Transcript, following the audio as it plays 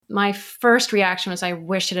My first reaction was I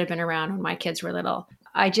wish it had been around when my kids were little.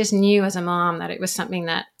 I just knew as a mom that it was something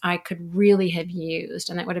that I could really have used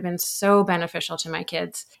and that would have been so beneficial to my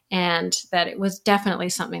kids, and that it was definitely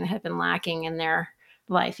something that had been lacking in their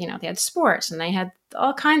life. They had sports and they had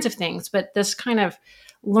all kinds of things, but this kind of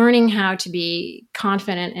learning how to be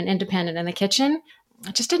confident and independent in the kitchen,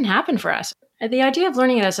 it just didn't happen for us. The idea of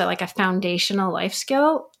learning it as a foundational life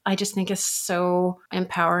skill, I just think is so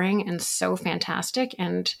empowering and so fantastic.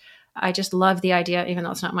 And I just love the idea, even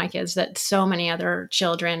though it's not my kids, that so many other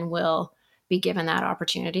children will be given that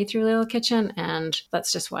opportunity through Little Kitchen. And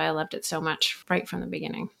that's just why I loved it so much right from the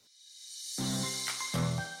beginning.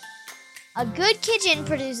 A good kitchen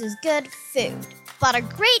produces good food, but a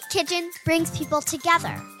great kitchen brings people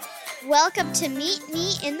together. Welcome to Meet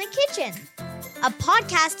Me in the Kitchen, a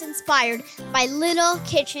podcast inspired by Little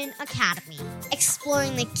Kitchen Academy,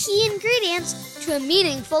 exploring the key ingredients to a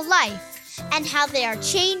meaningful life and how they are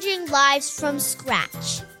changing lives from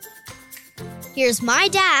scratch. Here's my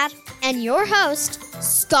dad and your host,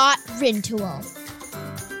 Scott Rintoul.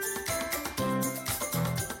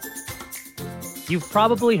 You've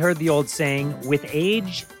probably heard the old saying, with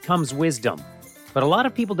age comes wisdom. But a lot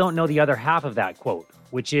of people don't know the other half of that quote,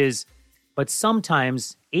 which is, but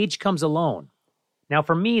sometimes age comes alone. Now,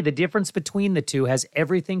 for me, the difference between the two has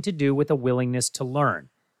everything to do with a willingness to learn.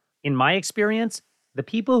 In my experience, the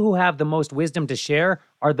people who have the most wisdom to share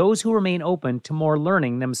are those who remain open to more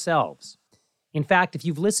learning themselves. In fact, if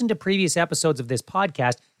you've listened to previous episodes of this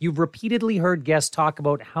podcast, you've repeatedly heard guests talk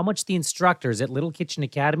about how much the instructors at Little Kitchen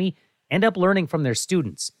Academy end up learning from their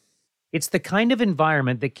students. It's the kind of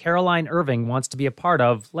environment that Caroline Irving wants to be a part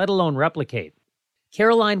of, let alone replicate.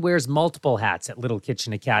 Caroline wears multiple hats at Little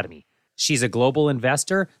Kitchen Academy. She's a global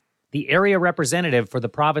investor, the area representative for the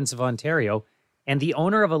province of Ontario, and the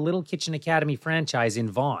owner of a Little Kitchen Academy franchise in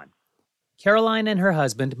Vaughn. Caroline and her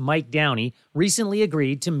husband, Mike Downie, recently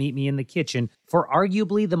agreed to meet me in the kitchen for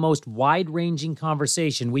arguably the most wide-ranging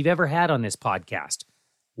conversation we've ever had on this podcast.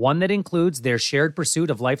 One that includes their shared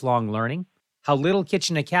pursuit of lifelong learning, how Little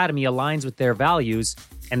Kitchen Academy aligns with their values,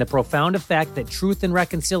 and the profound effect that truth and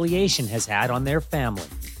reconciliation has had on their family.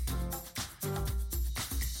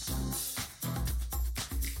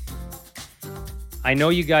 I know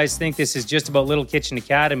you guys think this is just about Little Kitchen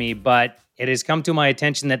Academy, but it has come to my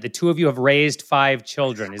attention that the two of you have raised 5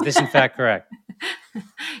 children. Is this in fact correct?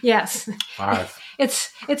 Yes. 5.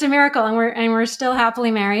 It's a miracle, and we're still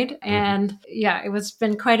happily married. And yeah, it was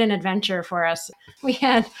been quite an adventure for us. We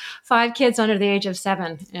had 5 kids under the age of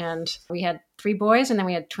 7, and we had 3 boys, and then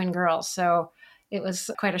we had twin girls. So it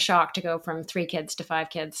was quite a shock to go from 3 kids to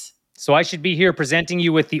 5 kids. So I should be here presenting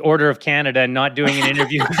you with the Order of Canada and not doing an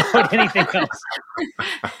interview about anything else.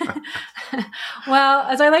 Well,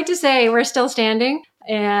 as I like to say, we're still standing.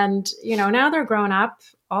 And, now they're grown up.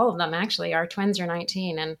 All of them, actually. Our twins are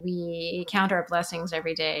 19, and we count our blessings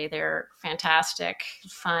every day. They're fantastic,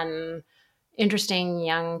 fun, interesting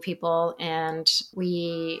young people, and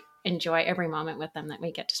we enjoy every moment with them that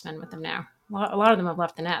we get to spend with them now. A lot of them have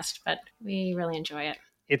left the nest, but we really enjoy it.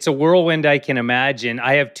 It's a whirlwind, I can imagine.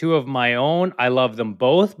 I have 2 of my own. I love them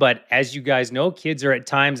both. But as you guys know, kids are at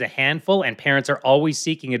times a handful and parents are always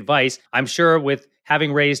seeking advice. I'm sure with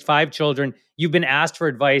having raised 5 children, you've been asked for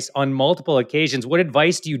advice on multiple occasions. What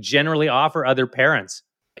advice do you generally offer other parents?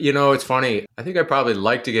 It's funny. I think I probably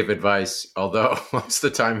like to give advice, although most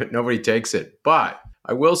of the time nobody takes it. But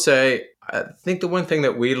I will say, I think the one thing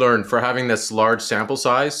that we learned for having this large sample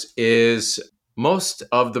size is most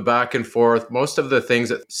of the back and forth, most of the things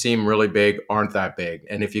that seem really big aren't that big.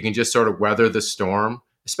 And if you can just sort of weather the storm,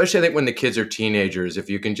 especially I think when the kids are teenagers, if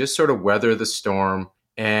you can just sort of weather the storm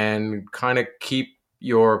and kind of keep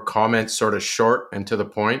your comments sort of short and to the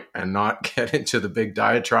point and not get into the big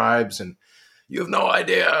diatribes and you have no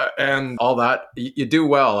idea and all that, you do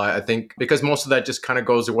well, I think, because most of that just kind of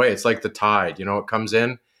goes away. It's like the tide, it comes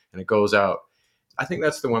in and it goes out. I think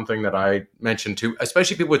that's the one thing that I mentioned too,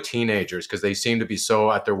 especially people with teenagers, because they seem to be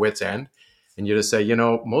so at their wits' end. And you just say,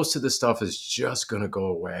 most of this stuff is just going to go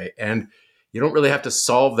away. And you don't really have to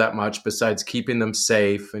solve that much besides keeping them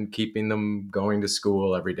safe and keeping them going to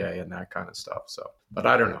school every day and that kind of stuff. So, but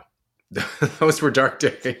I don't know. Those were dark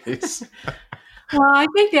days. Well, I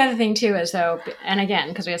think the other thing too is though, and again,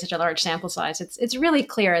 because we have such a large sample size, it's really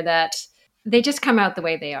clear that they just come out the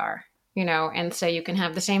way they are. And so you can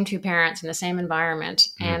have the same 2 parents in the same environment,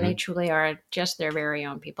 and they truly are just their very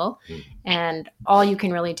own people. And all you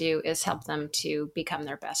can really do is help them to become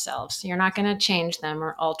their best selves. You're not going to change them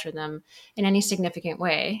or alter them in any significant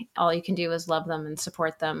way. All you can do is love them and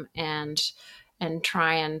support them and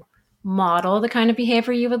try and model the kind of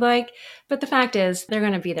behavior you would like. But the fact is, they're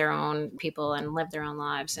going to be their own people and live their own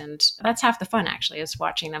lives. And that's half the fun, actually, is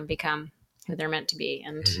watching them become who they're meant to be.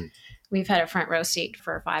 And we've had a front row seat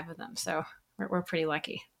for 5 of them. So we're pretty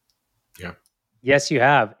lucky. Yeah. Yes, you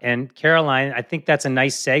have. And Caroline, I think that's a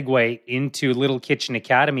nice segue into Little Kitchen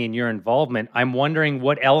Academy and your involvement. I'm wondering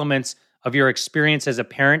what elements of your experience as a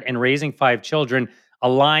parent and raising 5 children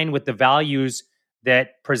align with the values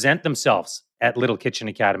that present themselves at Little Kitchen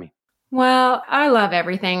Academy. Well, I love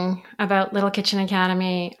everything about Little Kitchen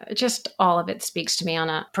Academy. Just all of it speaks to me on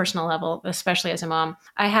a personal level, especially as a mom.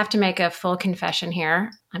 I have to make a full confession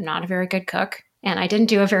here. I'm not a very good cook, and I didn't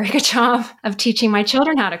do a very good job of teaching my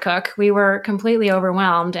children how to cook. We were completely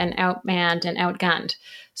overwhelmed and outmanned and outgunned.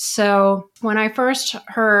 So when I first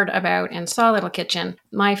heard about and saw Little Kitchen,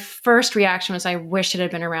 my first reaction was I wish it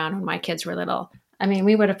had been around when my kids were little. I mean,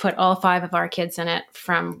 we would have put all 5 of our kids in it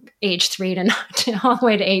from age 3 to all the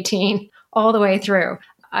way to 18, all the way through.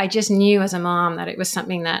 I just knew as a mom that it was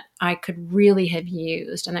something that I could really have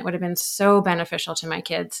used and that would have been so beneficial to my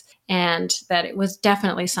kids, and that it was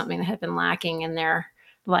definitely something that had been lacking in their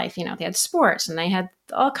life. You know, they had sports and they had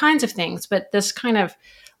all kinds of things, but this kind of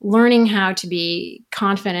learning how to be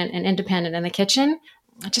confident and independent in the kitchen,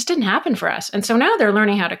 it just didn't happen for us. And so now they're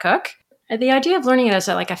learning how to cook. The idea of learning it as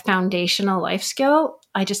a foundational life skill,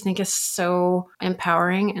 I just think is so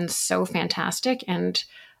empowering and so fantastic. And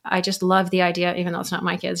I just love the idea, even though it's not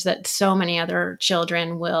my kids, that so many other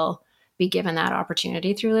children will be given that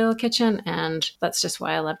opportunity through Little Kitchen. And that's just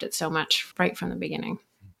why I loved it so much right from the beginning.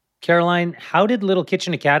 Caroline, how did Little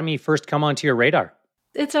Kitchen Academy first come onto your radar?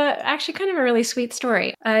 It's actually kind of a really sweet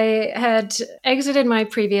story. I had exited my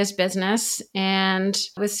previous business and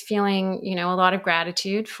was feeling, a lot of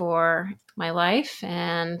gratitude for my life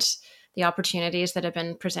and the opportunities that have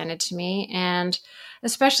been presented to me. And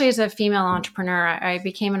especially as a female entrepreneur, I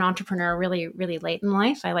became an entrepreneur really, really late in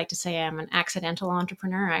life. I like to say I'm an accidental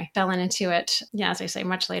entrepreneur. I fell into it, as I say,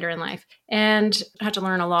 much later in life, and had to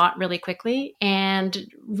learn a lot really quickly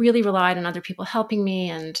and really relied on other people helping me.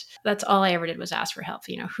 And that's all I ever did was ask for help.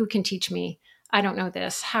 Who can teach me? I don't know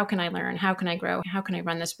this. How can I learn? How can I grow? How can I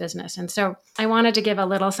run this business? And so I wanted to give a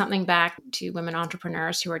little something back to women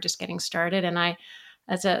entrepreneurs who are just getting started. And I,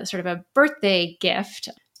 as a sort of a birthday gift,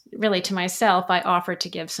 really to myself, I offered to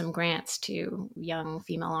give some grants to young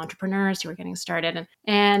female entrepreneurs who were getting started.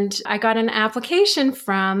 And I got an application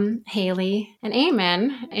from Haley and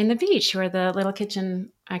Eamon in the Beach, who are the Little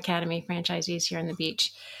Kitchen Academy franchisees here in the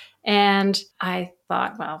Beach. And I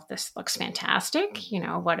thought, well, this looks fantastic.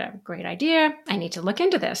 What a great idea. I need to look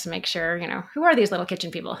into this and make sure, who are these little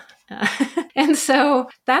kitchen people? And so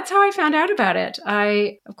that's how I found out about it.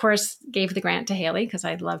 I, of course, gave the grant to Haley because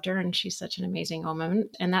I loved her and she's such an amazing woman.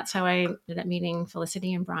 And that's how I ended up meeting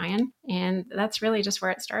Felicity and Brian. And that's really just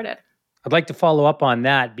where it started. I'd like to follow up on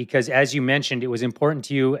that because, as you mentioned, it was important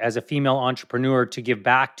to you as a female entrepreneur to give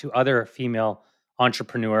back to other female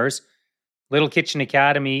entrepreneurs. Little Kitchen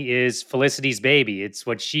Academy is Felicity's baby. It's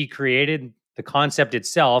what she created, the concept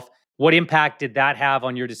itself. What impact did that have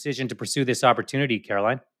on your decision to pursue this opportunity,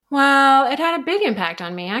 Caroline? Well, it had a big impact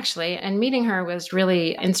on me, actually. And meeting her was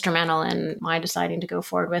really instrumental in my deciding to go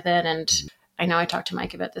forward with it. And I know I talked to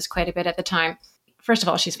Mike about this quite a bit at the time. First of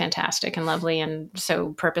all, she's fantastic and lovely and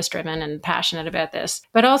so purpose-driven and passionate about this.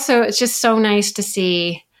 But also, it's just so nice to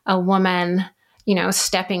see a woman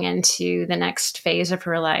stepping into the next phase of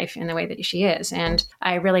her life in the way that she is. And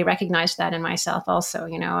I really recognized that in myself also.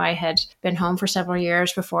 I had been home for several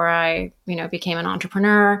years before I, became an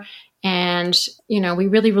entrepreneur. And, we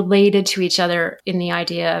really related to each other in the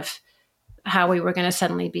idea of how we were going to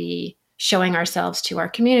suddenly be showing ourselves to our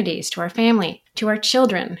communities, to our family, to our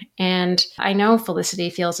children. And I know Felicity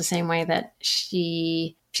feels the same way, that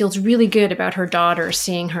she feels really good about her daughter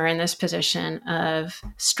seeing her in this position of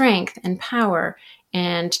strength and power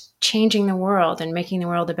and changing the world and making the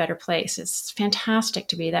world a better place. It's fantastic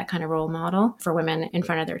to be that kind of role model for women in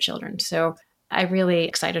front of their children. So I'm really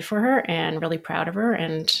excited for her and really proud of her.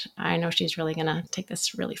 And I know she's really going to take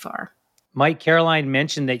this really far. Mike, Caroline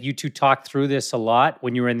mentioned that you two talked through this a lot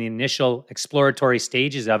when you were in the initial exploratory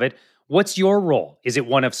stages of it. What's your role? Is it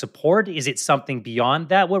one of support? Is it something beyond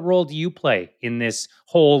that? What role do you play in this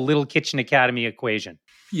whole Little Kitchen Academy equation?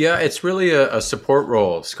 Yeah, it's really a support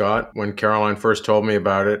role, Scott. When Caroline first told me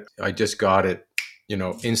about it, I just got it,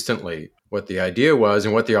 instantly, what the idea was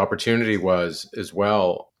and what the opportunity was as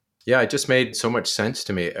well. Yeah, it just made so much sense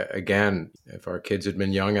to me. Again, if our kids had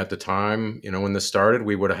been young at the time, when this started,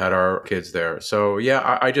 we would have had our kids there. So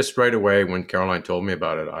yeah, I just right away, when Caroline told me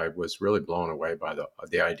about it, I was really blown away by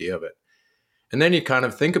the idea of it. And then you kind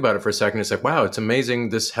of think about it for a second. It's like, wow, it's amazing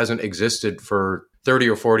this hasn't existed for 30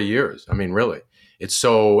 or 40 years. I mean, really, it's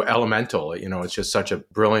so elemental. It's just such a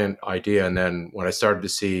brilliant idea. And then when I started to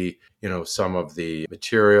see, some of the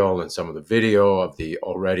material and some of the video of the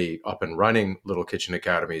already up and running Little Kitchen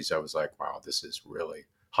Academies, I was like, wow, this is really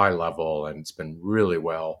high level, and it's been really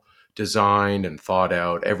well designed and thought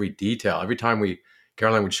out. Every detail, every time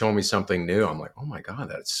Caroline would show me something new, I'm like, oh my God,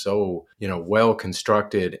 that's so, well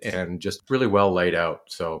constructed and just really well laid out.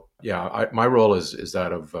 So yeah, my role is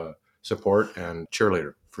that of support and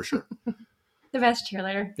cheerleader for sure. The best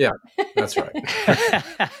cheerleader. Yeah, that's right.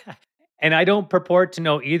 And I don't purport to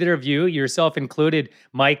know either of you, yourself included,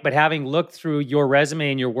 Mike, but having looked through your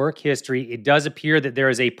resume and your work history, it does appear that there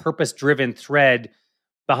is a purpose-driven thread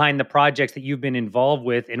behind the projects that you've been involved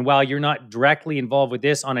with. And while you're not directly involved with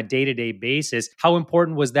this on a day-to-day basis, how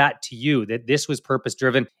important was that to you, that this was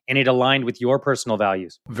purpose-driven and it aligned with your personal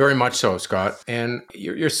values? Very much so, Scott. And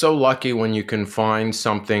you're so lucky when you can find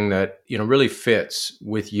something that, really fits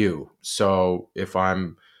with you. So if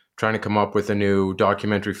I'm trying to come up with a new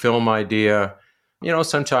documentary film idea,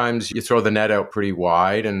 sometimes you throw the net out pretty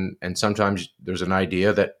wide, and sometimes there's an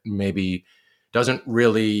idea that maybe doesn't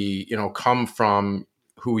really, come from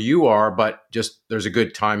who you are, but just there's a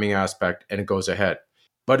good timing aspect and it goes ahead.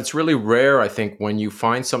 But it's really rare, I think, when you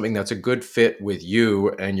find something that's a good fit with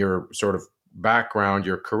you and your sort of background,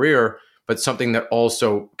 your career, but something that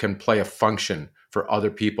also can play a function for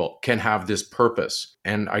other people, can have this purpose.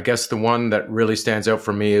 And I guess the one that really stands out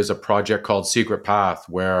for me is a project called Secret Path,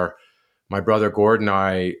 where my brother Gord and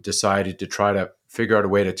I decided to try to figure out a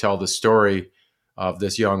way to tell the story of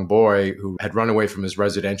this young boy who had run away from his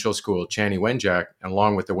residential school, Channy Wenjack. And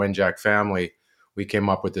along with the Wenjack family, we came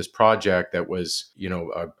up with this project that was,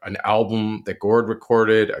 an album that Gord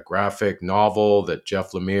recorded, a graphic novel that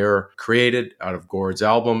Jeff Lemire created out of Gord's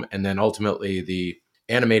album, and then ultimately the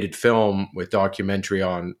animated film with documentary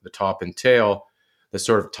on the top and tail that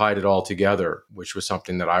sort of tied it all together, which was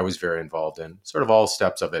something that I was very involved in, sort of all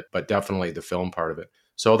steps of it, but definitely the film part of it.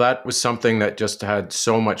 So that was something that just had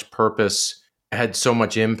so much purpose, had so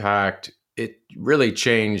much impact. It really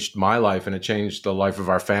changed my life, and it changed the life of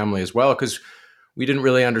our family as well, because we didn't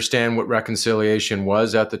really understand what reconciliation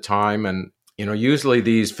was at the time. And, usually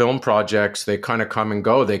these film projects, they kind of come and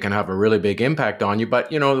go. They can have a really big impact on you,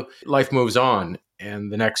 but, life moves on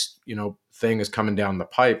and the next, thing is coming down the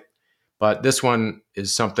pipe. But this one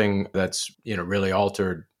is something that's, really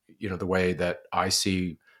altered, the way that I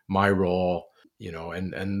see my role,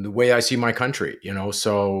 and the way I see my country,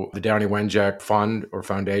 So the Downie Wenjack Fund or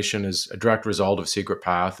Foundation is a direct result of Secret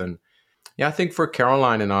Path. And yeah, I think for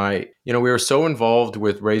Caroline and I, we were so involved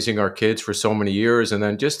with raising our kids for so many years. And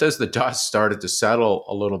then just as the dust started to settle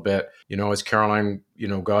a little bit, as Caroline,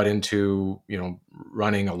 got into,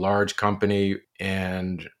 running a large company,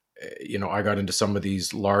 and, I got into some of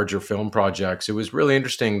these larger film projects, it was really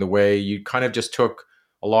interesting the way you kind of just took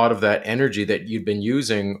a lot of that energy that you'd been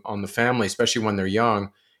using on the family, especially when they're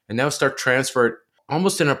young, and now start transfer it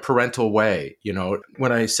almost in a parental way.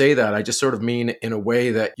 When I say that, I just sort of mean in a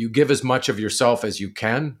way that you give as much of yourself as you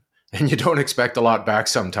can, and you don't expect a lot back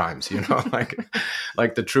sometimes,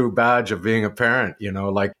 like the true badge of being a parent,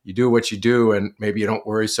 like you do what you do, and maybe you don't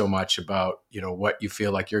worry so much about, what you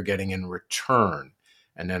feel like you're getting in return.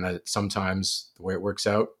 And then sometimes the way it works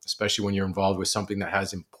out, especially when you're involved with something that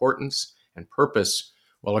has importance and purpose,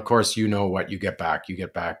 well, of course, what you get back. You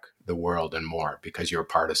get back the world and more because you're a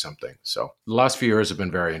part of something. So the last few years have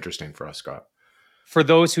been very interesting for us, Scott. For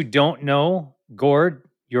those who don't know, Gord,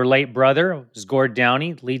 your late brother, was Gord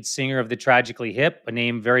Downie, lead singer of the Tragically Hip, a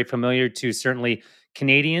name very familiar to certainly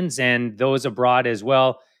Canadians and those abroad as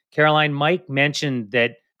well. Caroline, Mike mentioned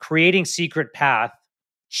that creating Secret Path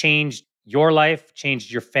changed your life,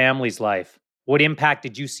 changed your family's life. What impact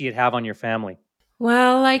did you see it have on your family?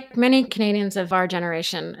 Well, like many Canadians of our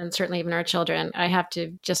generation, and certainly even our children, I have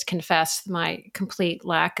to just confess my complete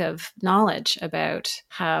lack of knowledge about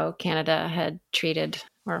how Canada had treated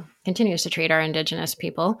or continues to treat our Indigenous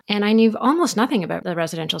people. And I knew almost nothing about the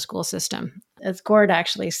residential school system. As Gord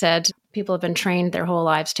actually said, people have been trained their whole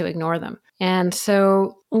lives to ignore them. And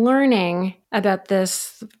so learning about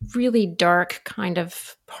this really dark kind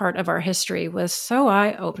of part of our history was so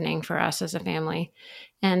eye-opening for us as a family.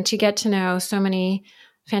 And to get to know so many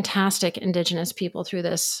fantastic Indigenous people through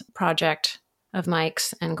this project of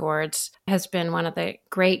Mike's and Gord's has been one of the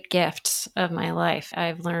great gifts of my life.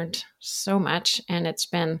 I've learned so much, and it's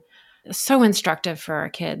been so instructive for our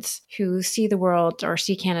kids who see the world or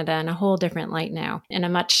see Canada in a whole different light now, in a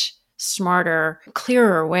much smarter,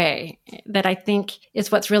 clearer way that I think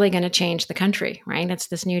is what's really going to change the country, right? It's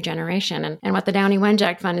this new generation. And what the Downie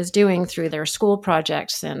Wenjack Fund is doing through their school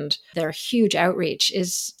projects and their huge outreach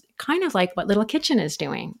is kind of like what Little Kitchen is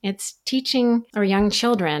doing. It's teaching our young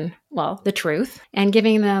children, well, the truth and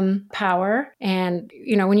giving them power. And,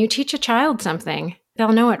 when you teach a child something,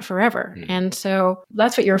 they'll know it forever. And so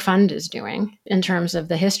that's what your fund is doing in terms of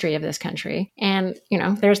the history of this country. And,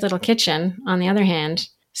 there's Little Kitchen, on the other hand,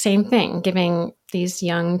 same thing, giving these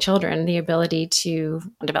young children the ability to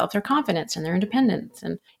develop their confidence and their independence.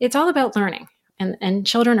 And it's all about learning. And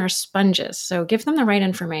children are sponges. So give them the right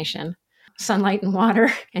information, sunlight and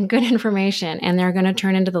water and good information, and they're going to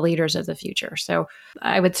turn into the leaders of the future. So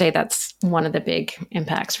I would say that's one of the big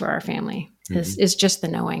impacts for our family is just the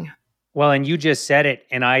knowing. Well, and you just said it,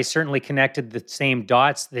 and I certainly connected the same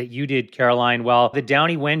dots that you did, Caroline. While the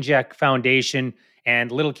Downie Wenjack Foundation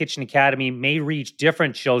and Little Kitchen Academy may reach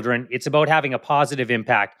different children, it's about having a positive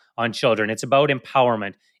impact on children. It's about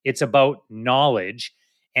empowerment. It's about knowledge.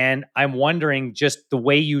 And I'm wondering, just the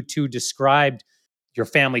way you two described your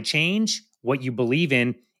family change, what you believe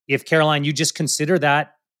in, if, Caroline, you just consider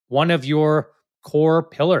that one of your core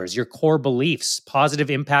pillars, your core beliefs, positive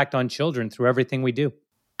impact on children through everything we do.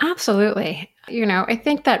 Absolutely. I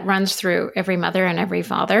think that runs through every mother and every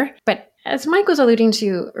father. But as Mike was alluding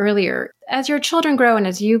to earlier, as your children grow and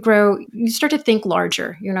as you grow, you start to think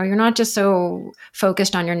larger. You're not just so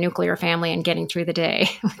focused on your nuclear family and getting through the day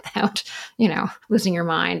without, losing your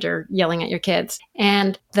mind or yelling at your kids.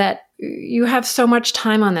 And that you have so much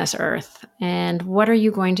time on this earth. And what are you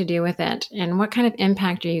going to do with it? And what kind of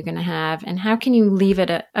impact are you going to have? And how can you leave it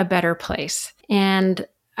a better place? And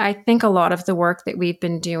I think a lot of the work that we've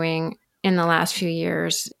been doing in the last few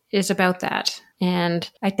years is about that. And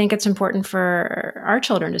I think it's important for our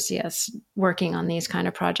children to see us working on these kind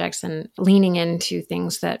of projects and leaning into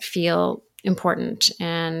things that feel important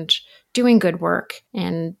and doing good work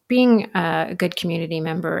and being a good community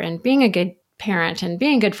member and being a good parent and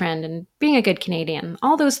being a good friend and being a good Canadian.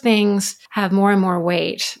 All those things have more and more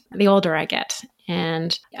weight the older I get.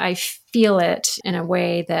 And I feel it in a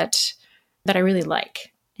way that I really like.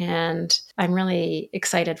 And I'm really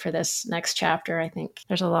excited for this next chapter. I think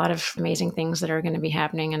there's a lot of amazing things that are going to be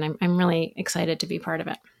happening, and I'm really excited to be part of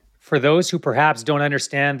it. For those who perhaps don't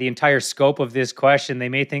understand the entire scope of this question, they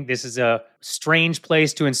may think this is a strange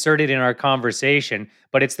place to insert it in our conversation,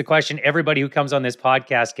 but it's the question everybody who comes on this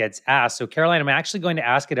podcast gets asked. So, Caroline, I'm actually going to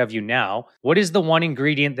ask it of you now. What is the one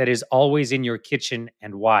ingredient that is always in your kitchen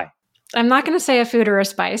and why? I'm not going to say a food or a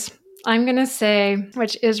spice. I'm going to say,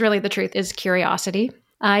 which is really the truth, is curiosity.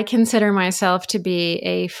 I consider myself to be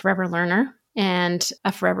a forever learner and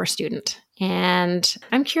a forever student. And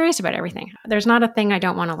I'm curious about everything. There's not a thing I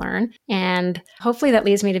don't want to learn. And hopefully that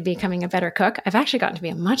leads me to becoming a better cook. I've actually gotten to be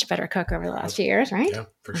a much better cook over the last few years, right? Yeah,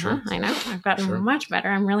 for sure. I know. I've gotten much better.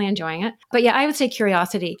 I'm really enjoying it. But yeah, I would say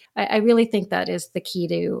curiosity. I really think that is the key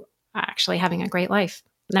to actually having a great life.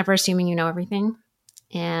 Never assuming you know everything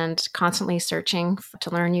and constantly searching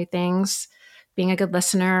to learn new things, being a good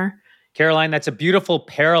listener. Caroline, that's a beautiful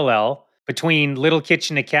parallel between Little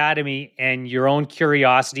Kitchen Academy and your own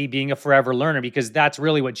curiosity, being a forever learner, because that's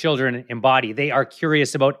really what children embody. They are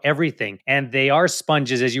curious about everything, and they are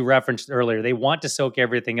sponges, as you referenced earlier. They want to soak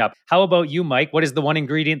everything up. How about you, Mike? What is the one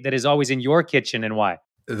ingredient that is always in your kitchen and why?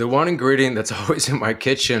 The one ingredient that's always in my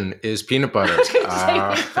kitchen is peanut butter.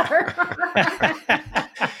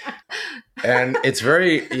 And it's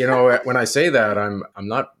very, when I say that, I'm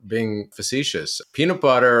not being facetious. Peanut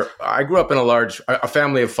butter, I grew up in a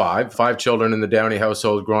family of five children in the Downie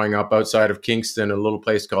household growing up outside of Kingston, a little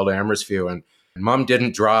place called Amherstview. And Mom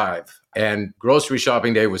didn't drive. And grocery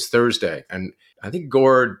shopping day was Thursday. And I think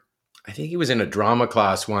Gord, he was in a drama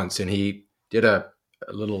class once, and he did a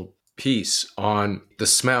little piece on the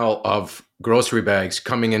smell of grocery bags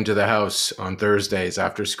coming into the house on Thursdays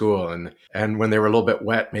after school, and when they were a little bit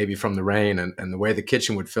wet, maybe from the rain, and the way the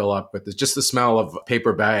kitchen would fill up with just the smell of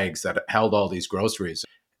paper bags that held all these groceries.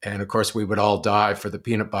 And of course, we would all dive for the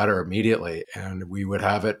peanut butter immediately, and we would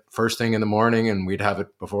have it first thing in the morning, and we'd have it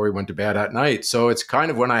before we went to bed at night. So it's kind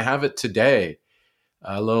of, when I have it today,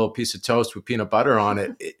 a little piece of toast with peanut butter on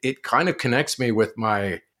it, it kind of connects me with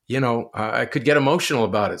my, I could get emotional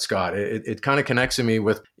about it, Scott. It kind of connects me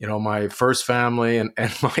with, my first family, and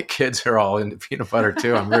my kids are all into peanut butter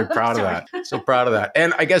too. I'm very proud of that. So proud of that.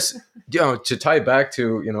 And I guess, to tie it back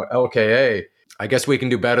to, LKA, I guess we can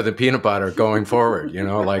do better than peanut butter going forward.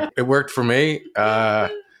 Like, it worked for me.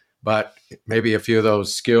 but maybe a few of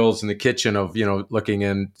those skills in the kitchen of, looking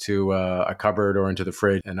into a cupboard or into the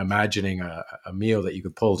fridge and imagining a meal that you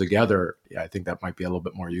could pull together. Yeah, I think that might be a little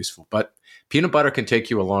bit more useful. But peanut butter can take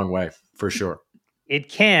you a long way, for sure. It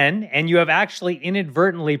can, and you have actually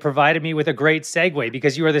inadvertently provided me with a great segue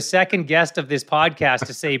because you are the second guest of this podcast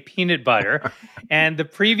to say peanut butter. And the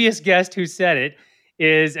previous guest who said it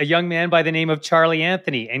is a young man by the name of Charlie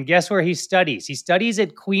Anthony. And guess where he studies? He studies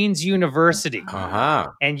at Queen's University. Uh-huh.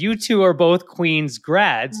 And you two are both Queen's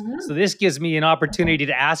grads. Mm-hmm. So this gives me an opportunity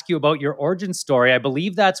to ask you about your origin story. I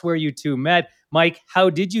believe that's where you two met. Mike, how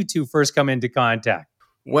did you two first come into contact?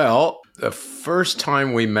 Well, the first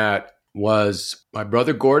time we met was my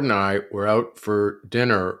brother Gordon and I were out for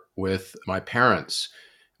dinner with my parents.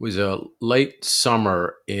 It was a late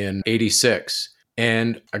summer in '86.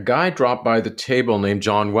 And a guy dropped by the table named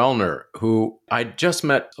John Wellner, who I just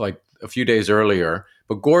met like a few days earlier,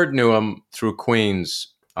 but Gord knew him through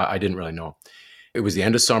Queens. I didn't really know him. It was the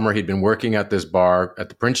end of summer. He'd been working at this bar at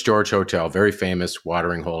the Prince George Hotel, very famous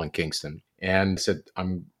watering hole in Kingston, and said,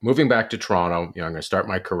 I'm moving back to Toronto. I'm going to start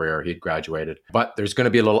my career. He'd graduated, but there's going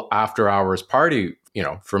to be a little after hours party,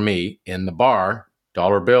 for me in the bar,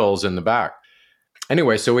 dollar bills in the back.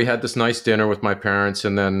 Anyway, so we had this nice dinner with my parents,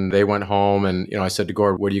 and then they went home, and, I said to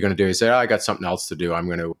Gord, what are you going to do? He said, I got something else to do. I'm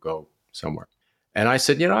going to go somewhere. And I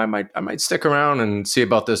said, I might stick around and see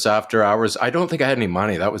about this after hours. I don't think I had any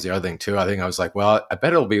money. That was the other thing too. I think I was like, well, I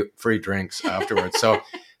bet it'll be free drinks afterwards.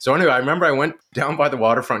 So anyway, I remember I went down by the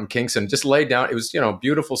waterfront in Kingston, just laid down. It was,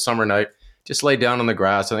 beautiful summer night, just laid down on the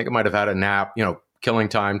grass. I think I might have had a nap, killing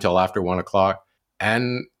time till after 1:00.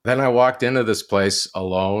 And then I walked into this place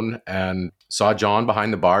alone and saw John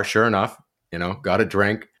behind the bar. Sure enough, got a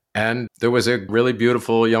drink. And there was a really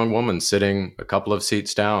beautiful young woman sitting a couple of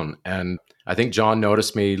seats down. And I think John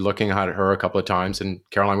noticed me looking at her a couple of times, and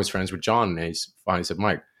Caroline was friends with John. And he finally said,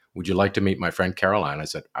 Mike, would you like to meet my friend Caroline? I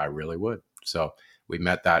said, I really would. So we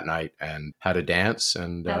met that night and had a dance.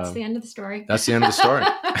 And that's the end of the story. That's the end of the story.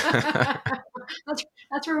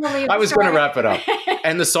 that's where we'll leave. I was going to wrap it up.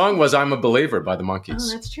 And the song was I'm a Believer by the Monkees.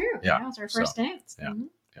 Oh, that's true. Yeah. That was our first dance. Yeah. Mm-hmm.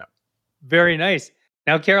 Yeah. Very nice.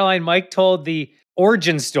 Now, Caroline, Mike told the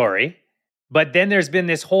origin story, but then there's been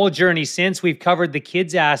this whole journey since. We've covered the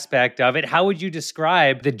kids aspect of it. How would you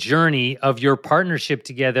describe the journey of your partnership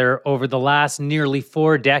together over the last nearly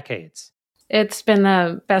 4 decades? It's been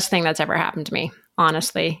the best thing that's ever happened to me,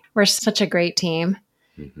 honestly. We're such a great team.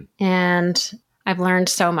 Mm-hmm. And I've learned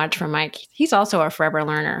so much from Mike. He's also a forever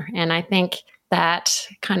learner. And I think that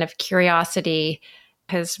kind of curiosity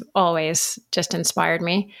has always just inspired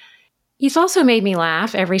me. He's also made me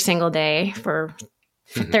laugh every single day for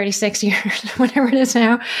 36 years, whatever it is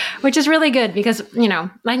now, which is really good because, I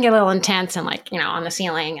can get a little intense and on the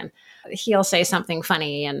ceiling, and he'll say something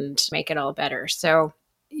funny and make it all better. So,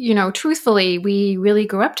 truthfully, we really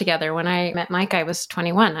grew up together. When I met Mike, I was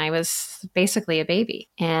 21. I was basically a baby.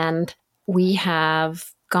 And we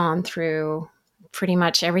have gone through pretty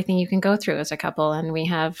much everything you can go through as a couple. And we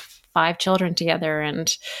have 5 children together,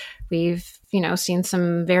 and we've seen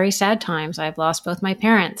some very sad times. I've lost both my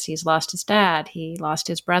parents. He's lost his dad. He lost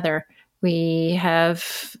his brother. We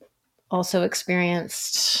have also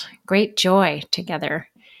experienced great joy together.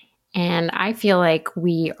 And I feel like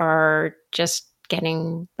we are just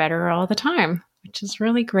getting better all the time, which is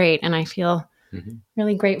really great. And I feel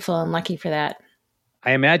really grateful and lucky for that.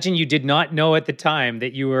 I imagine you did not know at the time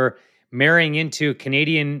that you were marrying into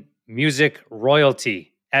Canadian music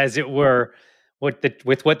royalty, as it were,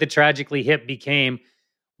 with what the Tragically Hip became.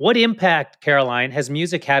 What impact, Caroline, has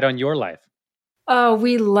music had on your life? Oh,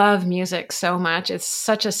 we love music so much. It's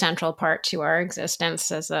such a central part to our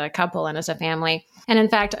existence as a couple and as a family. And in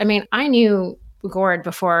fact, I knew Gord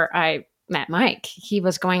before I met Mike. He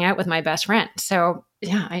was going out with my best friend. So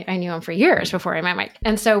yeah, I knew him for years before I met Mike.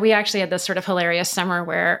 And so we actually had this sort of hilarious summer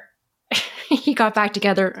where he got back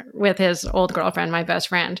together with his old girlfriend, my best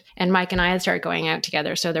friend, and Mike and I had started going out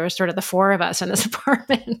together. So there was sort of the 4 of us in this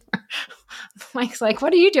apartment. Mike's like,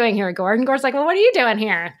 what are you doing here, Gordon? Gord's like, well, what are you doing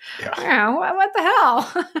here? Yeah. What the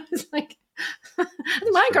hell? It's like,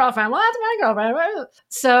 it's my girlfriend. Well, that's my girlfriend.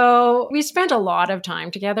 So we spent a lot of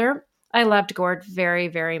time together. I loved Gord very,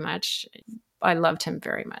 very much. I loved him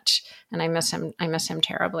very much, and I miss him. I miss him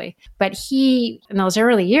terribly. But in those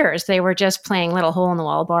early years, they were just playing little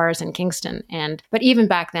hole-in-the-wall bars in Kingston. But even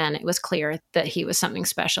back then, it was clear that he was something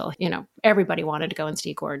special. Everybody wanted to go and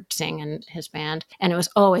see Gord sing in his band, and it was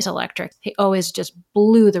always electric. He always just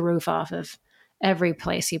blew the roof off of every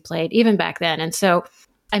place he played, even back then. And so,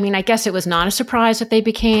 I guess it was not a surprise that they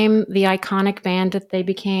became the iconic band that they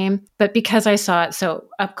became. But because I saw it so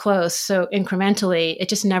up close, so incrementally, it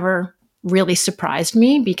just never really surprised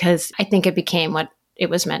me because I think it became what it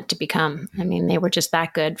was meant to become. I mean, they were just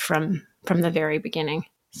that good from the very beginning.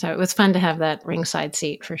 So it was fun to have that ringside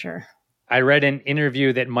seat for sure. I read an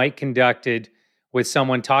interview that Mike conducted with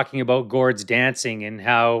someone talking about Gord's dancing and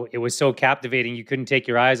how it was so captivating you couldn't take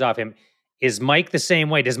your eyes off him. Is Mike the same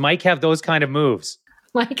way? Does Mike have those kind of moves?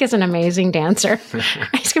 Mike is an amazing dancer.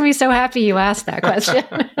 He's going to be so happy you asked that question.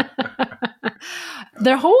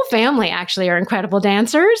 Their whole family actually are incredible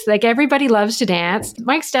dancers. Like everybody loves to dance.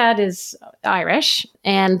 Mike's dad is Irish.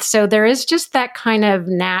 And so there is just that kind of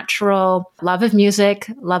natural love of music,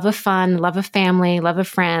 love of fun, love of family, love of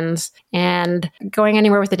friends. And going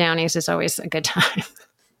anywhere with the Downies is always a good time.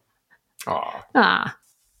 Aww.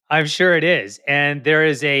 I'm sure it is. And there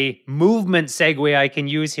is a movement segue I can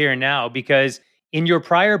use here now because in your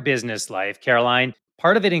prior business life, Caroline,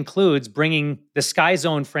 part of it includes bringing the Sky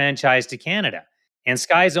Zone franchise to Canada. And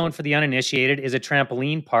Sky Zone, for the uninitiated, is a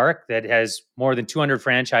trampoline park that has more than 200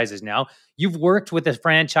 franchises now. You've worked with a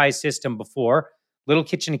franchise system before. Little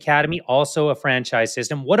Kitchen Academy, also a franchise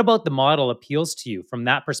system. What about the model appeals to you from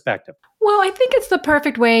that perspective? Well, I think it's the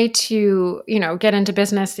perfect way to, get into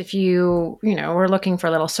business if you, are looking for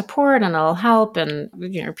a little support and a little help and,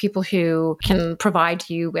 people who can provide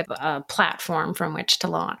you with a platform from which to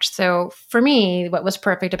launch. So for me, what was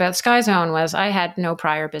perfect about Sky Zone was I had no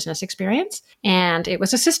prior business experience and it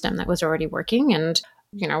was a system that was already working and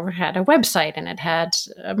it had a website and it had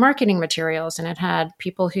marketing materials and it had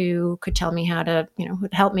people who could tell me how to,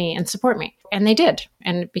 would help me and support me. And they did.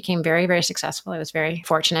 And it became very, very successful. I was very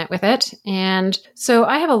fortunate with it. And so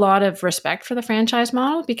I have a lot of respect for the franchise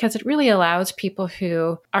model because it really allows people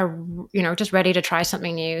who are, just ready to try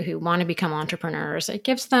something new, who want to become entrepreneurs. It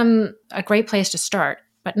gives them a great place to start,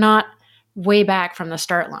 but not way back from the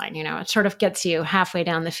start line. It sort of gets you halfway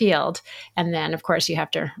down the field. And then, of course, you have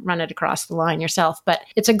to run it across the line yourself. But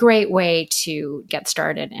it's a great way to get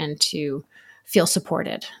started and to feel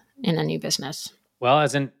supported in a new business. Well,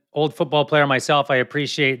 as an old football player myself, I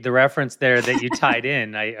appreciate the reference there that you tied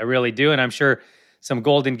in. I really do. And I'm sure some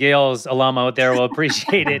Golden Gales alum out there will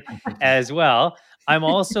appreciate it as well. I'm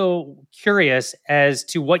also curious as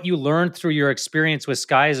to what you learned through your experience with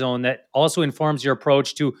Sky Zone that also informs your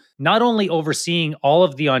approach to not only overseeing all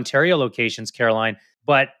of the Ontario locations, Caroline,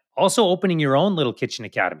 but also opening your own Little Kitchen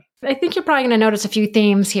Academy. I think you're probably going to notice a few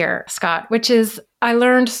themes here, Scott, which is I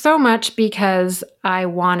learned so much because I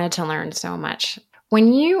wanted to learn so much.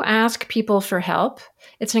 When you ask people for help,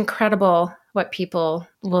 it's incredible what people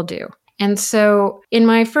will do. And so in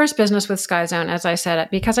my first business with Sky Zone, as I said,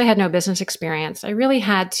 because I had no business experience, I really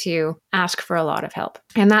had to ask for a lot of help.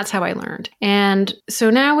 And that's how I learned. And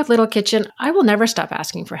so now with Little Kitchen, I will never stop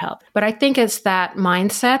asking for help. But I think it's that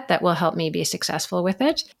mindset that will help me be successful with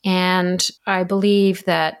it. And I believe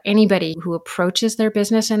that anybody who approaches their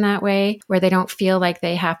business in that way, where they don't feel like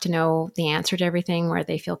they have to know the answer to everything, where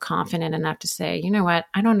they feel confident enough to say, you know what,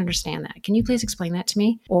 I don't understand that. Can you please explain that to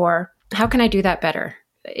me? Or how can I do that better?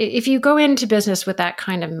 If you go into business with that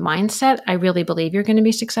kind of mindset, I really believe you're going to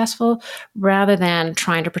be successful rather than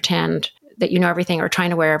trying to pretend that you know everything or trying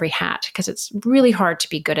to wear every hat, because it's really hard to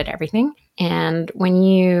be good at everything. And when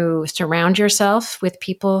you surround yourself with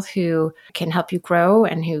people who can help you grow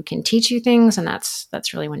and who can teach you things, and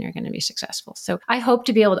that's really when you're going to be successful. So I hope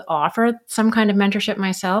to be able to offer some kind of mentorship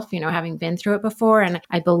myself, having been through it before. And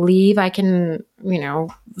I believe I can,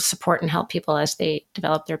 support and help people as they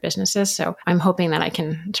develop their businesses. So I'm hoping that I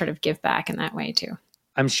can sort of give back in that way too.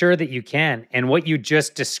 I'm sure that you can. And what you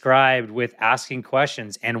just described with asking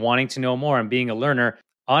questions and wanting to know more and being a learner,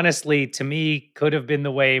 honestly, to me, could have been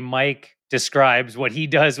the way Mike describes what he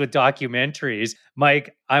does with documentaries.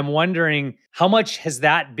 Mike, I'm wondering how much has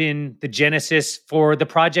that been the genesis for the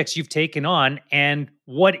projects you've taken on? And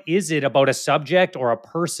what is it about a subject or a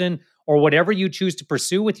person or whatever you choose to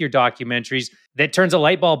pursue with your documentaries that turns a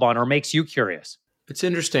light bulb on or makes you curious? It's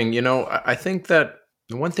interesting. I think that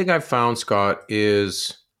the one thing I've found, Scott,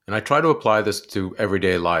 is, and I try to apply this to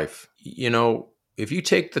everyday life, if you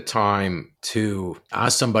take the time to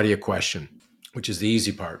ask somebody a question, which is the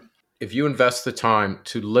easy part, if you invest the time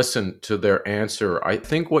to listen to their answer, I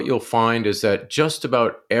think what you'll find is that just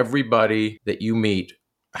about everybody that you meet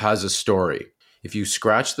has a story. If you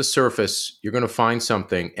scratch the surface, you're going to find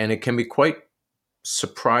something, and it can be quite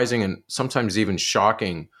surprising and sometimes even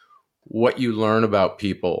shocking what you learn about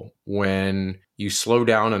people when you slow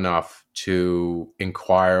down enough to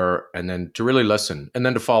inquire and then to really listen and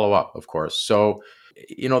then to follow up, of course. So,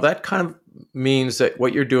 that kind of means that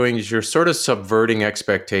what you're doing is you're sort of subverting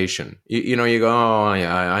expectation. You go, oh,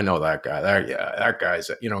 yeah, I know that guy. That guy's,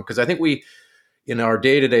 because I think we in our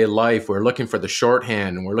day-to-day life, we're looking for the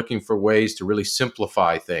shorthand and we're looking for ways to really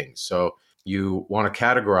simplify things. So you want to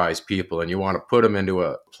categorize people and you want to put them into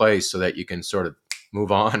a place so that you can sort of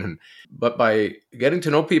move on. But by getting to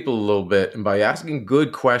know people a little bit and by asking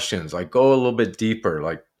good questions, like go a little bit deeper,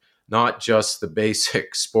 like not just the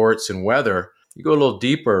basic sports and weather, you go a little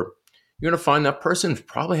deeper, you're going to find that person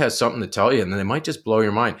probably has something to tell you and then they might just blow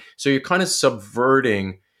your mind. So you're kind of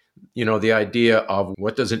subverting, the idea of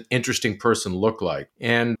what does an interesting person look like.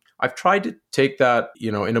 And I've tried to take that,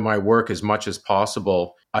 into my work as much as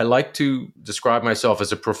possible. I like to describe myself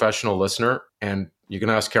as a professional listener. And you can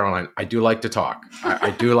ask Caroline, I do like to talk.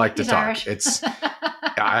 I do like to talk. Irish.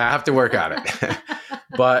 I have to work at it.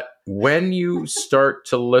 But when you start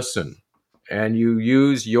to listen and you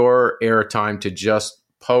use your airtime to just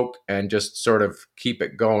poke and just sort of keep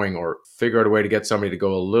it going or figure out a way to get somebody to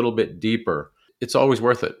go a little bit deeper, it's always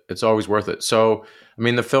worth it. It's always worth it. So,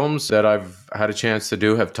 the films that I've had a chance to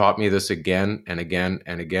do have taught me this again and again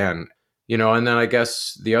and again. And then I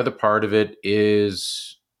guess the other part of it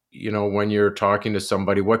is, when you're talking to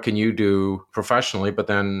somebody, what can you do professionally, but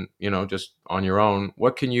then, just on your own,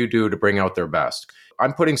 what can you do to bring out their best?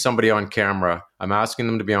 I'm putting somebody on camera. I'm asking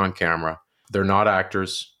them to be on camera. They're not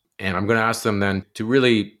actors. And I'm going to ask them then to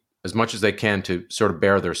really, as much as they can, to sort of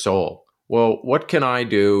bare their soul. Well, what can I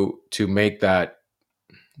do to make that?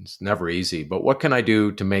 It's never easy, but what can I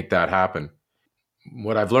do to make that happen?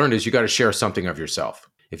 What I've learned is you got to share something of yourself.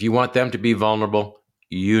 If you want them to be vulnerable,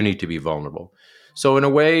 you need to be vulnerable. So in a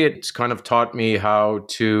way, it's kind of taught me how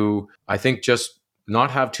to, I think, just not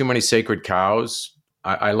have too many sacred cows.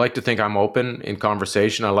 I like to think I'm open in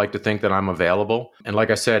conversation. I like to think that I'm available. And like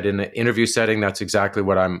I said, in the interview setting, that's exactly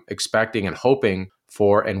what I'm expecting and hoping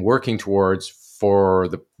for and working towards for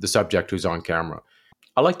the subject who's on camera.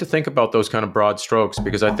 I like to think about those kind of broad strokes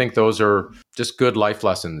because I think those are just good life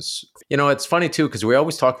lessons. It's funny too, because we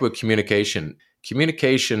always talk about communication.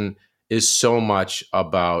 Communication is so much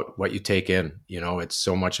about what you take in. It's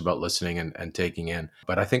so much about listening and taking in.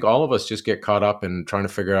 But I think all of us just get caught up in trying to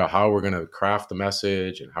figure out how we're going to craft the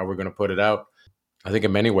message and how we're going to put it out. I think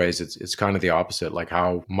in many ways, it's kind of the opposite. Like,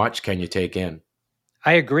 how much can you take in?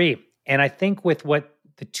 I agree. And I think with what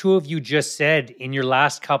the two of you just said in your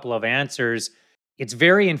last couple of answers, it's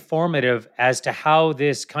very informative as to how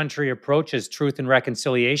this country approaches truth and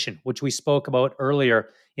reconciliation, which we spoke about earlier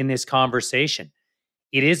in this conversation.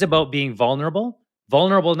 It is about being vulnerable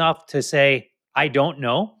enough to say, I don't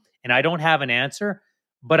know, and I don't have an answer,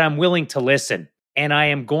 but I'm willing to listen. And I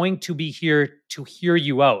am going to be here to hear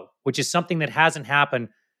you out, which is something that hasn't happened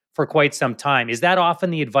for quite some time. Is that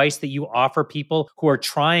often the advice that you offer people who are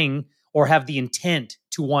trying or have the intent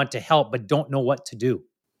to want to help, but don't know what to do?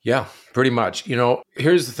 Yeah, pretty much.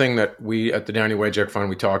 Here's the thing that we at the Downie Waycheck Fund,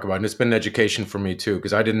 we talk about, and it's been an education for me too,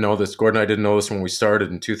 because I didn't know this. Gordon, I didn't know this when we started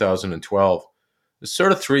in 2012. There's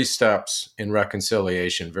sort of 3 steps in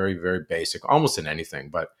reconciliation, very, very basic, almost in anything.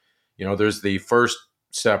 But, there's the first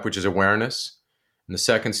step, which is awareness, and the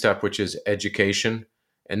second step, which is education.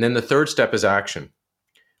 And then the third step is action.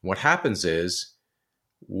 What happens is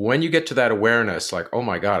when you get to that awareness, like, oh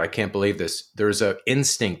my God, I can't believe this, there's an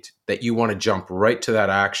instinct that you want to jump right to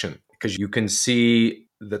that action because you can see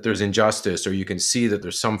that there's injustice or you can see that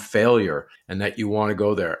there's some failure and that you want to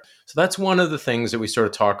go there. So that's one of the things that we sort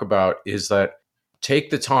of talk about is that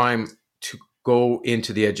take the time to go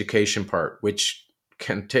into the education part, which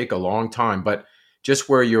can take a long time, but just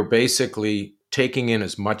where you're basically taking in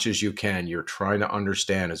as much as you can, you're trying to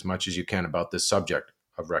understand as much as you can about this subject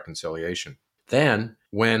of reconciliation. Then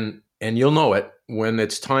and you'll know it, when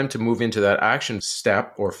it's time to move into that action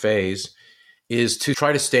step or phase, is to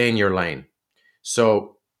try to stay in your lane.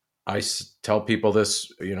 So I tell people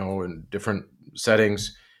this, in different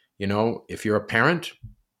settings, if you're a parent,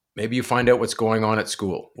 maybe you find out what's going on at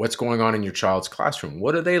school, what's going on in your child's classroom.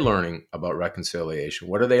 What are they learning about reconciliation?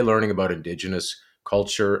 What are they learning about Indigenous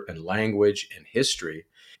culture and language and history?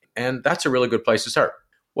 And that's a really good place to start.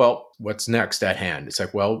 Well, what's next at hand? It's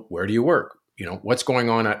like, well, where do you work? What's going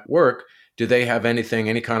on at work? Do they have any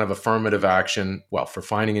kind of affirmative action, for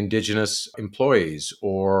finding Indigenous employees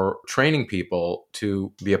or training people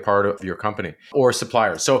to be a part of your company or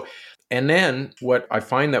suppliers? So, and then what I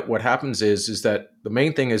find that what happens is that the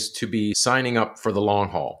main thing is to be signing up for the long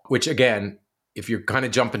haul, which again, if you're kind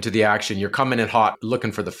of jumping to the action, you're coming in hot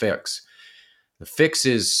looking for the fix. The fix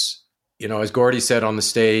is, as Gordy said on the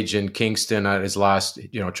stage in Kingston at his last,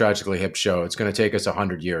 Tragically Hip show, it's going to take us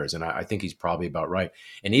 100 years. And I think he's probably about right.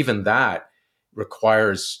 And even that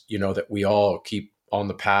requires, that we all keep on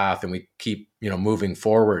the path and we keep, moving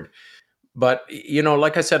forward. But,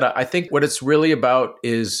 like I said, I think what it's really about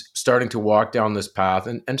is starting to walk down this path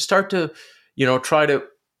and start to, try to,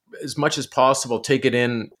 as much as possible, take it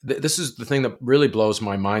in. This is the thing that really blows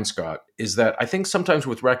my mind, Scott, is that I think sometimes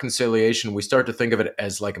with reconciliation, we start to think of it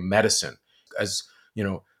as like a medicine. As,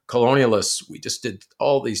 colonialists, we just did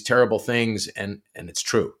all these terrible things, and it's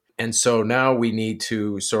true. And so now we need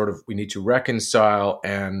to reconcile,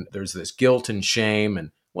 and there's this guilt and shame,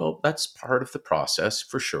 and well, that's part of the process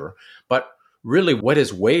for sure. But really what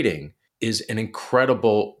is waiting is an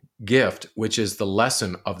incredible gift, which is the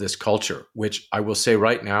lesson of this culture, which I will say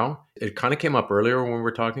right now, it kind of came up earlier when we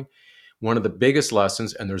were talking. One of the biggest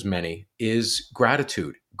lessons, and there's many, is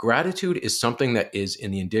gratitude. Gratitude is something that is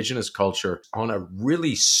in the Indigenous culture on a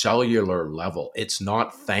really cellular level. It's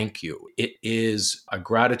not thank you. It is a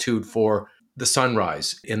gratitude for the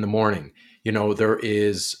sunrise in the morning. There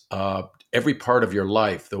is every part of your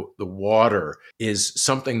life, the water is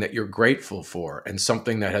something that you're grateful for and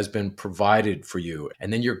something that has been provided for you.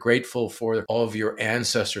 And then you're grateful for all of your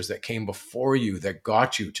ancestors that came before you that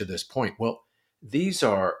got you to this point. Well, these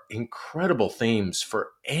are incredible themes for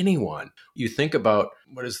anyone. You think about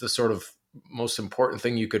what is the sort of most important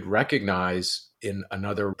thing you could recognize in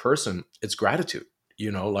another person, it's gratitude.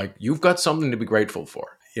 Like you've got something to be grateful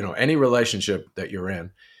for, any relationship that you're in.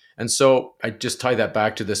 And so I just tie that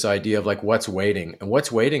back to this idea of like what's waiting. And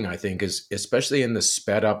what's waiting, I think, is especially in the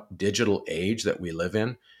sped up digital age that we live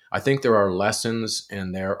in, I think there are lessons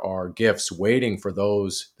and there are gifts waiting for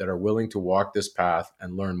those that are willing to walk this path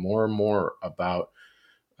and learn more and more about,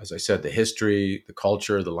 as I said, the history, the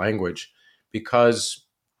culture, the language, because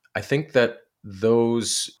I think that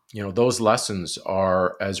those lessons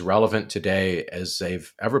are as relevant today as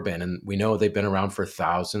they've ever been. And we know they've been around for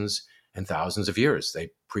thousands and thousands of years. They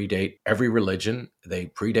predate every religion. They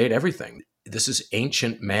predate everything. This is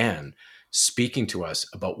ancient man speaking to us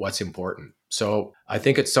about what's important. So I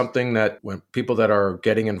think it's something that when people that are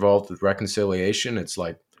getting involved with reconciliation, it's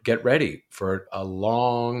like, get ready for a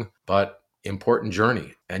long but important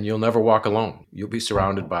journey. And you'll never walk alone. You'll be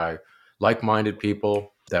surrounded by like-minded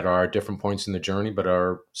people that are at different points in the journey, but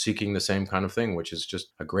are seeking the same kind of thing, which is just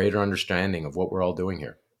a greater understanding of what we're all doing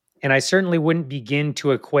here. And I certainly wouldn't begin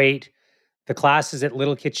to equate the classes at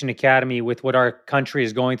Little Kitchen Academy with what our country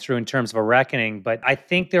is going through in terms of a reckoning. But I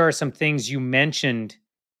think there are some things you mentioned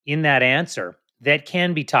in that answer that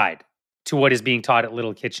can be tied to what is being taught at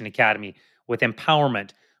Little Kitchen Academy, with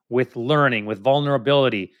empowerment, with learning, with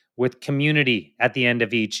vulnerability, with community at the end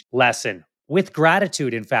of each lesson, with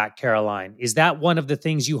gratitude, in fact, Caroline. Is that one of the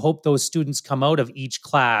things you hope those students come out of each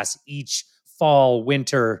class, each fall,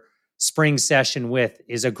 winter, spring session with,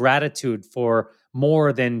 is a gratitude for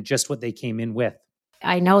more than just what they came in with?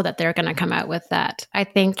 I know that they're going to come out with that. I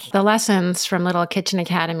think the lessons from Little Kitchen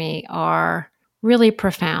Academy are really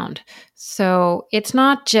profound. So it's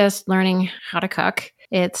not just learning how to cook.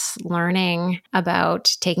 It's learning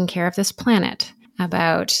about taking care of this planet,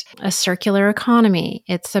 about a circular economy.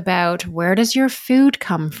 It's about where does your food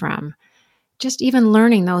come from? Just even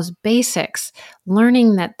learning those basics,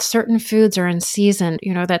 learning that certain foods are in season,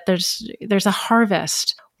 that there's a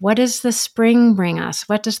harvest. What does the spring bring us?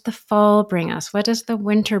 What does the fall bring us? What does the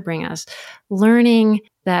winter bring us? Learning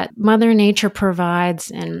that Mother Nature provides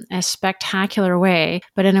in a spectacular way,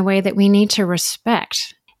 but in a way that we need to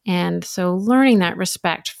respect. And so learning that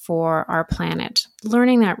respect for our planet,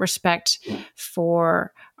 learning that respect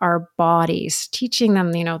for our bodies, teaching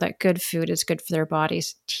them, that good food is good for their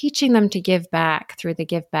bodies, teaching them to give back through the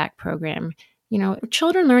Give Back program.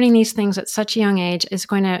 Children learning these things at such a young age is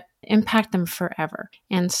going to impact them forever.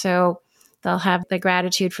 And so they'll have the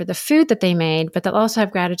gratitude for the food that they made, but they'll also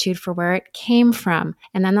have gratitude for where it came from.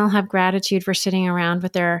 And then they'll have gratitude for sitting around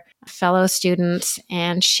with their fellow students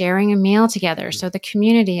and sharing a meal together. So the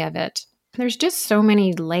community of it. There's just so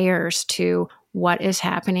many layers to what is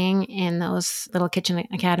happening in those Little Kitchen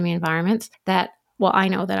Academy environments that, well, I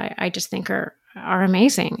know that I just think are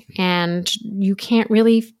amazing. And you can't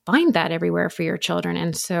really find that everywhere for your children.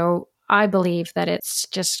 And so I believe that it's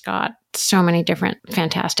just got so many different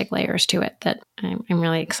fantastic layers to it that I'm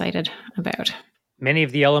really excited about. Many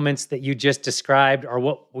of the elements that you just described are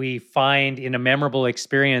what we find in a memorable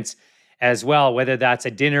experience as well, whether that's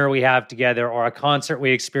a dinner we have together or a concert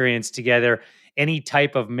we experience together, any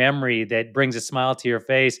type of memory that brings a smile to your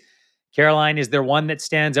face. Caroline, is there one that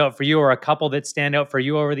stands out for you or a couple that stand out for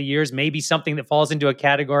you over the years? Maybe something that falls into a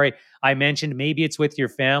category I mentioned. Maybe it's with your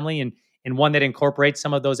family and one that incorporates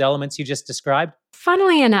some of those elements you just described?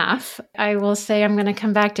 Funnily enough, I will say I'm going to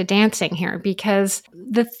come back to dancing here because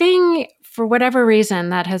the thing, for whatever reason,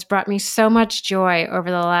 that has brought me so much joy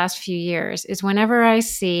over the last few years is whenever I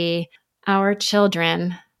see our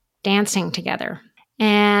children dancing together.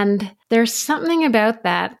 And there's something about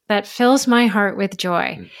that fills my heart with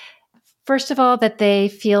joy. First of all, that they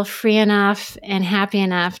feel free enough and happy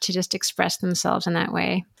enough to just express themselves in that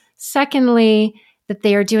way. Secondly, that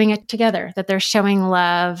they are doing it together, that they're showing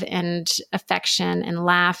love and affection and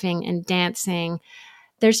laughing and dancing.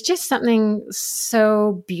 There's just something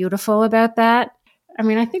so beautiful about that. I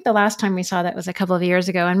mean, I think the last time we saw that was a couple of years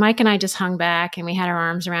ago, and Mike and I just hung back and we had our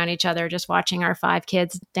arms around each other, just watching our 5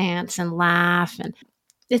 kids dance and laugh. And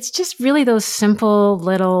it's just really those simple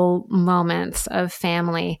little moments of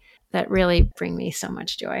family that really bring me so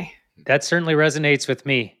much joy. That certainly resonates with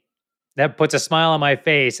me. That puts a smile on my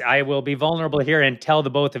face. I will be vulnerable here and tell the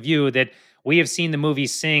both of you that we have seen the movie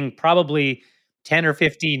Sing probably 10 or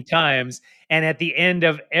 15 times. And at the end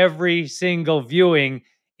of every single viewing,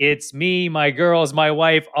 it's me, my girls, my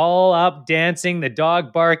wife, all up dancing, the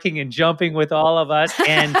dog barking and jumping with all of us.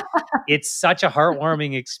 And it's such a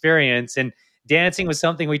heartwarming experience. And dancing was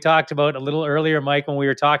something we talked about a little earlier, Mike, when we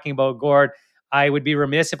were talking about Gord. I would be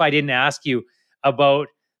remiss if I didn't ask you about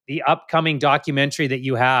the upcoming documentary that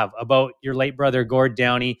you have about your late brother, Gord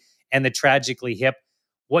Downie, and the Tragically Hip.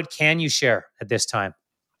 What can you share at this time?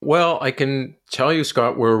 Well, I can tell you,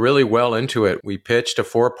 Scott, we're really well into it. We pitched a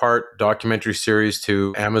 4-part documentary series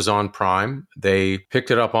to Amazon Prime. They picked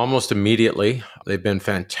it up almost immediately. They've been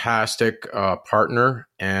fantastic partner,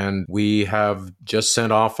 and we have just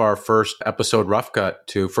sent off our first episode rough cut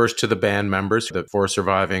to the band members, the 4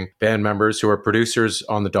 surviving band members who are producers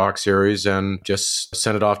on the doc series, and just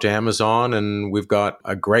sent it off to Amazon. And we've got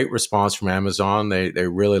a great response from Amazon. They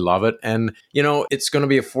really love it. And, you know, it's going to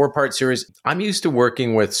be a 4-part series. I'm used to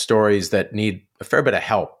working with stories that need a fair bit of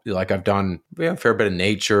help. Like I've done a fair bit of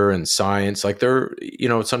nature and science. Like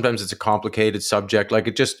sometimes it's a complicated subject. Like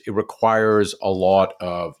it requires a lot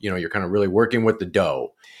of, you're kind of really working with the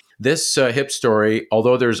dough. This hip story,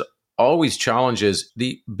 although there's always challenges,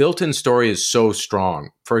 the built-in story is so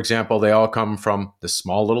strong. For example, they all come from this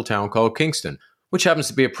small little town called Kingston, which happens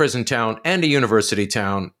to be a prison town and a university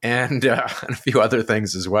town and a few other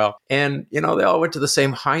things as well. And, they all went to the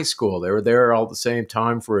same high school. They were there all at the same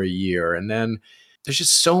time for a year. And then there's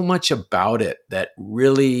just so much about it that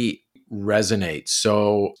really resonates.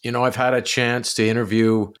 So, I've had a chance to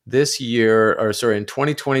interview in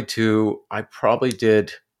 2022, I probably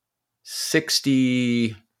did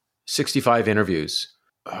 65 interviews.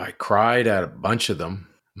 I cried at a bunch of them.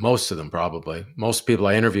 Most of them, probably. Most people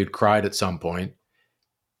I interviewed cried at some point.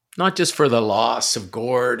 Not just for the loss of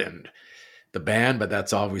Gord and the band, but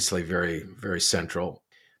that's obviously very, very central.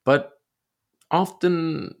 But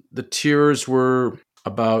often the tears were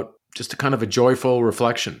about just a kind of a joyful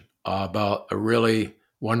reflection about a really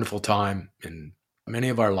wonderful time in many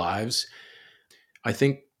of our lives. I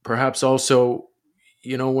think perhaps also,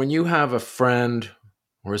 when you have a friend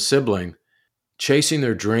or a sibling chasing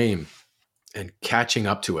their dream and catching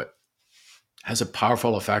up to it has a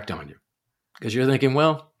powerful effect on you. Because you're thinking,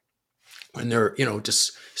 well, when they're,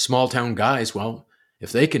 just small town guys, well,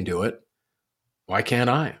 if they can do it, why can't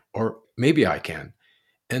I? Or maybe I can.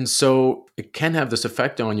 And so it can have this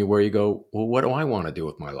effect on you where you go, well, what do I want to do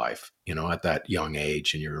with my life? At that young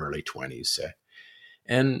age in your early 20s, say.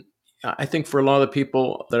 And I think for a lot of the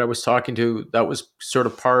people that I was talking to, that was sort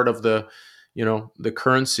of part of the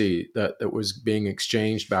currency that was being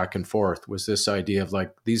exchanged back and forth, was this idea of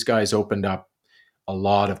like, these guys opened up a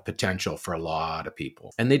lot of potential for a lot of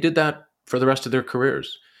people. And they did that for the rest of their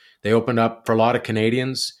careers. They opened up for a lot of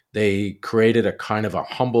Canadians. They created a kind of a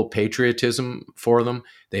humble patriotism for them.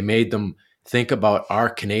 They made them think about our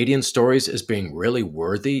Canadian stories as being really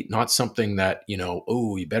worthy, not something that,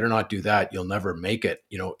 oh, you better not do that. You'll never make it,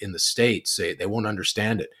 in the States. They won't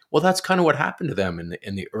understand it. Well, that's kind of what happened to them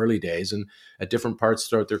in the early days and at different parts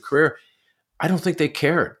throughout their career. I don't think they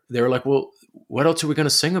cared. They were like, well, what else are we going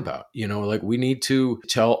to sing about? We need to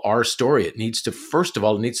tell our story. It needs to, first of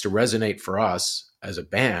all, it needs to resonate for us as a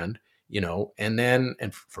band,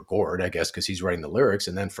 and for Gord, I guess, because he's writing the lyrics,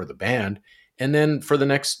 and then for the band, and then for the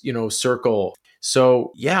next, circle.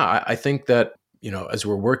 So, yeah, I think that, as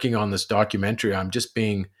we're working on this documentary, I'm just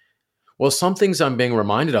some things I'm being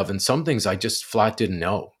reminded of, and some things I just flat didn't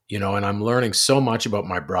know, and I'm learning so much about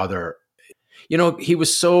my brother. He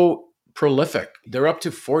was so prolific. They're up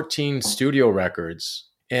to 14 studio records.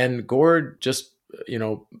 And Gord just,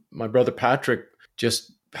 my brother Patrick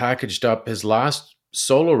just packaged up his last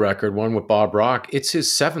solo record, one with Bob Rock. It's his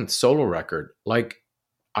 7th solo record. Like,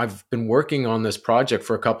 I've been working on this project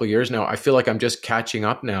for a couple of years now. I feel like I'm just catching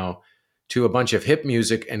up now to a bunch of hip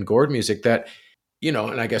music and Gord music that, and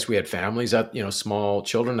I guess we had families at, small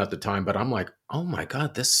children at the time, but I'm like, oh my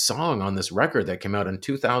God, this song on this record that came out in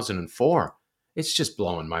 2004. it's just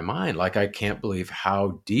blowing my mind. Like, I can't believe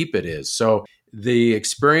how deep it is. So the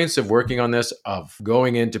experience of working on this, of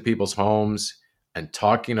going into people's homes and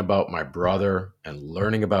talking about my brother and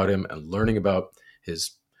learning about him and learning about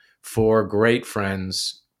his 4 great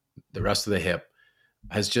friends, the rest of the hip,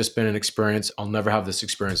 has just been an experience. I'll never have this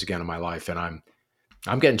experience again in my life. And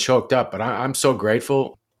I'm getting choked up, but I'm so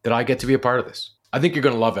grateful that I get to be a part of this. I think you're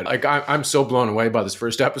going to love it. Like, I'm so blown away by this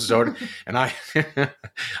first episode, and I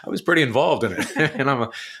was pretty involved in it. And I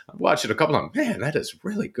watched it a couple of times. Man, that is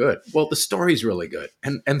really good. Well, the story's really good,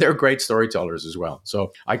 and they're great storytellers as well.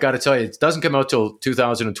 So I got to tell you, it doesn't come out till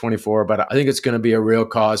 2024, but I think it's going to be a real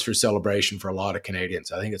cause for celebration for a lot of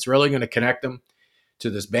Canadians. I think it's really going to connect them to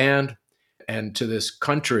this band and to this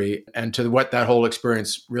country and to what that whole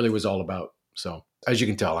experience really was all about. So as you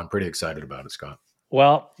can tell, I'm pretty excited about it, Scott.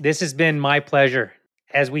 Well, this has been my pleasure.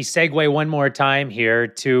 As we segue one more time here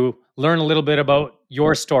to learn a little bit about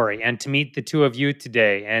your story and to meet the two of you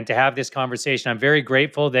today and to have this conversation, I'm very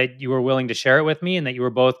grateful that you were willing to share it with me and that you were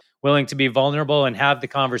both willing to be vulnerable and have the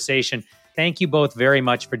conversation. Thank you both very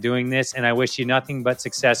much for doing this, and I wish you nothing but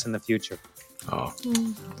success in the future. Oh,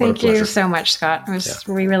 thank you so much, Scott.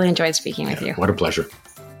 We really enjoyed speaking with you. What a pleasure.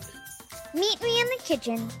 Meet Me in the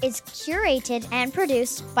Kitchen is curated and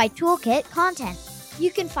produced by Toolkit Content. You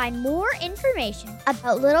can find more information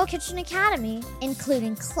about Little Kitchen Academy,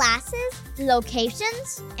 including classes,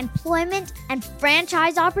 locations, employment, and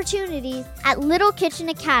franchise opportunities at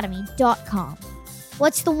littlekitchenacademy.com.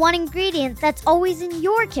 What's the one ingredient that's always in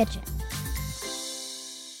your kitchen?